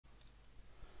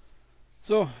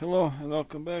So, hello and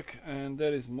welcome back, and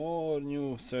there is more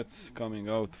new sets coming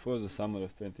out for the summer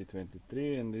of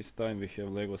 2023, and this time we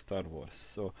have Lego Star Wars.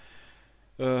 So,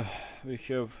 we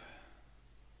have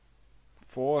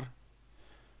four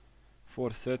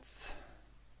sets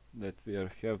that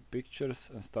have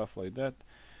pictures and stuff like that.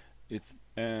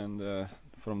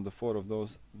 From the four of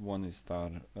those, one is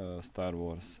Star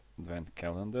Wars Advent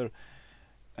Calendar,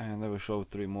 and I will show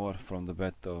three more from the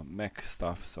Battle Mech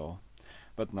stuff. So,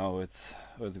 but now let's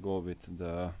go with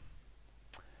the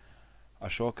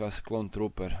Ahsoka's Clone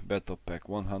Trooper Battle Pack,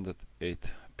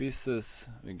 108 pieces.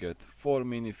 We get 4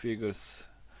 minifigures,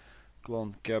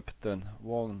 Clone Captain,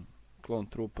 1 Clone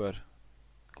Trooper,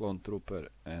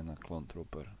 and a Clone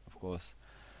Trooper, of course.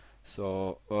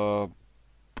 So,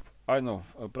 I know,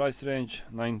 price range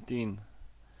 19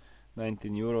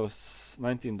 euros,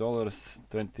 $19,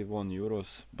 21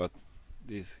 euros, but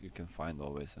this you can find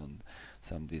always on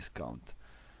some discount.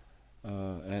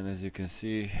 And as you can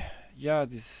see, yeah,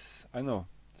 this, I know,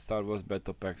 Star Wars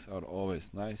battle packs are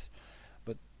always nice,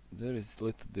 but there is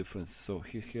little difference. So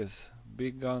he has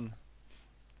big gun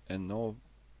and no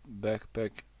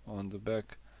backpack on the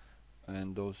back,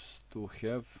 and those two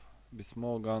have the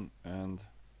small gun, and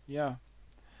yeah,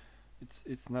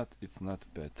 it's not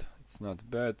bad. It's not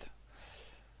bad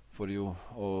for you,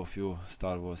 all of you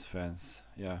Star Wars fans.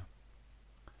 Yeah,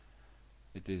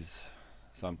 it is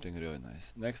something really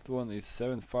nice. Next one is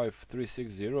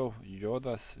 75360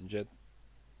 Yoda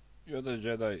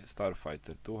Jedi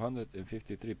Starfighter,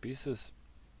 253 pieces.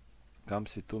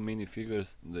 Comes with two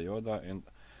minifigures, the Yoda and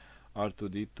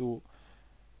R2D2,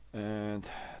 and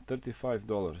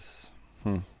 $35.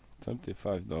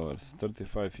 $35,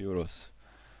 35 euros.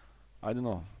 I don't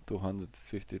know,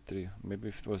 253, maybe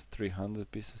if it was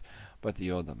 300 pieces, but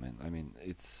Yoda, man, I mean,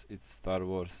 it's Star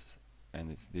Wars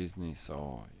and it's Disney,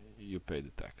 so you pay the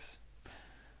tax.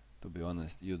 To be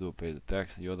honest, you do pay the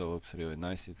tax. Yoda looks really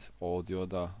nice. It's old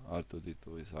Yoda.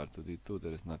 R2D2 is R2D2.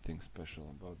 There is nothing special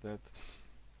about that.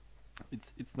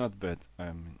 It's not bad.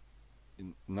 I mean,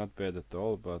 not bad at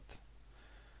all. But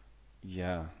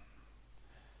yeah.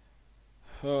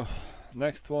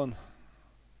 Next one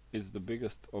is the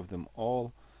biggest of them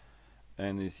all,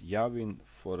 and is Yavin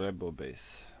for Rebel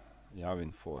Base.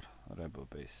 Yavin for Rebel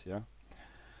Base. Yeah.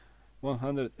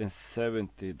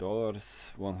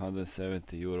 $170,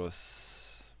 170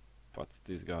 euros, but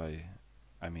this guy,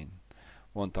 I mean,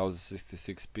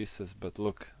 1066 pieces, but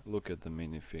look at the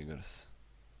minifigures.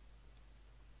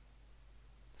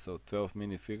 So 12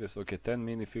 minifigures, okay, 10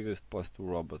 minifigures plus 2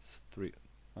 robots, 9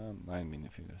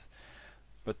 minifigures.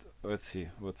 But let's see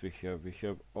what we have. We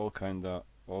have all kinda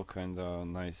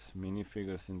nice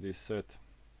minifigures in this set.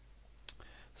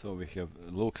 So we have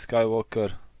Luke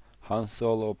Skywalker, Han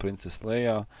Solo, Princess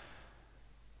Leia,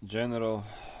 General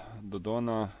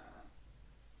Dodonna,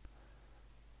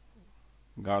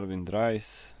 Garvin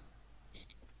Dries,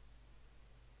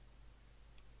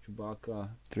 Chewbacca,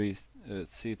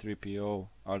 C3PO,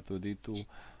 R2D2,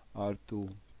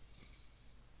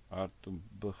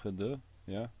 R2BHD,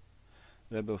 yeah,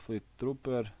 Rebel Fleet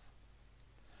Trooper,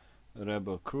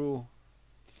 Rebel Crew,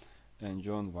 and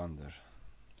John Wander.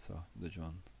 So the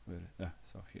John,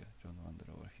 so here, John Wander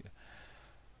over here.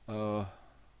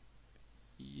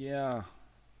 Yeah,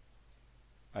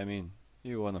 I mean,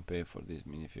 you wanna pay for these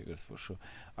minifigures for sure.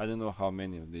 I don't know how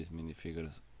many of these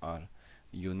minifigures are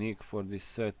unique for this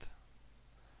set,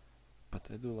 but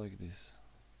I do like this.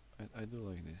 I do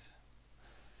like this.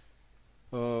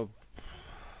 I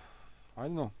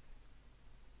don't know.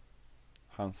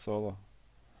 Han Solo,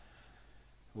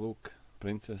 Luke,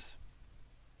 Princess.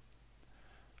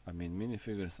 I mean,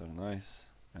 minifigures are nice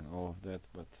and all of that,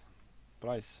 but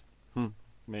price,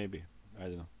 maybe, I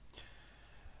don't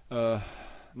know.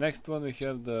 Next one we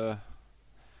have the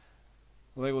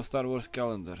Lego Star Wars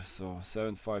calendar. So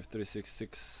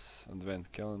 75366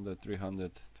 Advent calendar,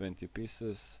 320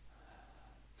 pieces.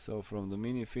 So from the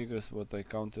minifigures, what I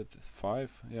counted,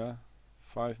 5, yeah,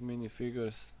 5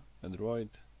 minifigures, a droid,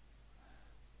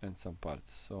 and some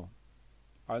parts. So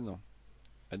I don't know,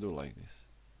 I do like this.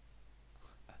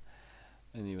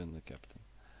 And even the captain.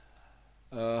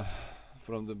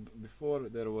 From the before,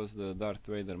 there was the Darth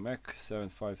Vader Mech,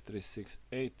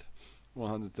 75368,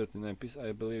 139 pieces.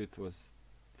 I believe it was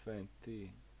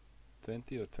 20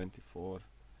 or 24.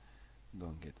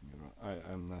 Don't get me wrong,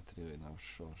 I'm not really now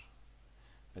sure.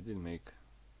 I didn't make,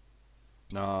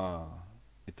 no,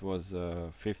 it was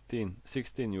 16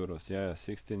 euros, yeah,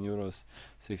 16 euros,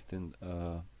 $16.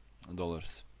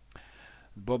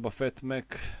 Boba Fett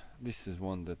Mech, this is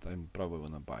one that I'm probably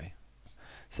gonna buy.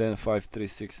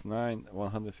 75369,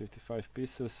 155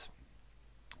 pieces,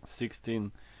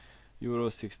 16 euro,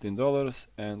 $16.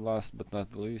 And last but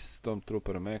not least,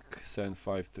 Stormtrooper Mech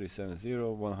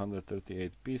 75370,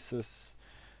 138 pieces,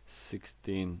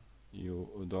 $16,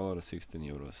 16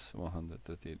 euros,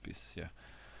 138 pieces. Yeah.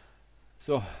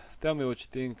 So tell me what you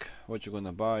think, what you're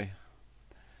gonna buy.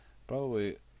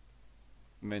 Probably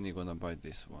many gonna buy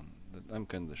this one. I'm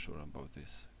kinda sure about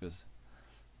this,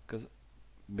 because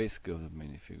basically of the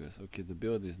minifigures. Okay, the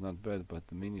build is not bad, but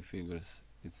the minifigures,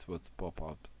 it's what pop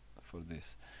out for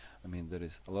this. I mean, there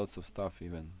is lots of stuff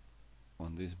even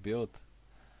on this build,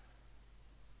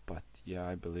 but yeah,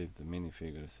 I believe the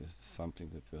minifigures is something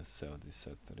that will sell this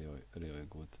set really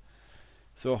good.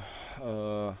 So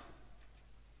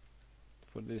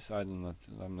for this, I'm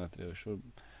not really sure.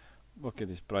 Okay,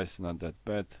 this price is not that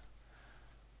bad.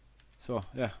 So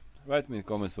yeah, write me in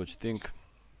comments what you think.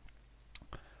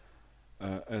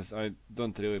 As I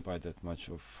don't really buy that much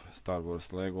of Star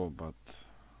Wars Lego, but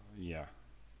yeah,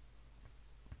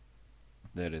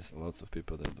 there is lots of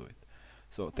people that do it.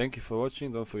 So thank you for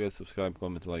watching. Don't forget to subscribe,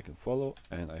 comment, like and follow,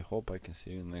 and I hope I can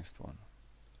see you in the next one.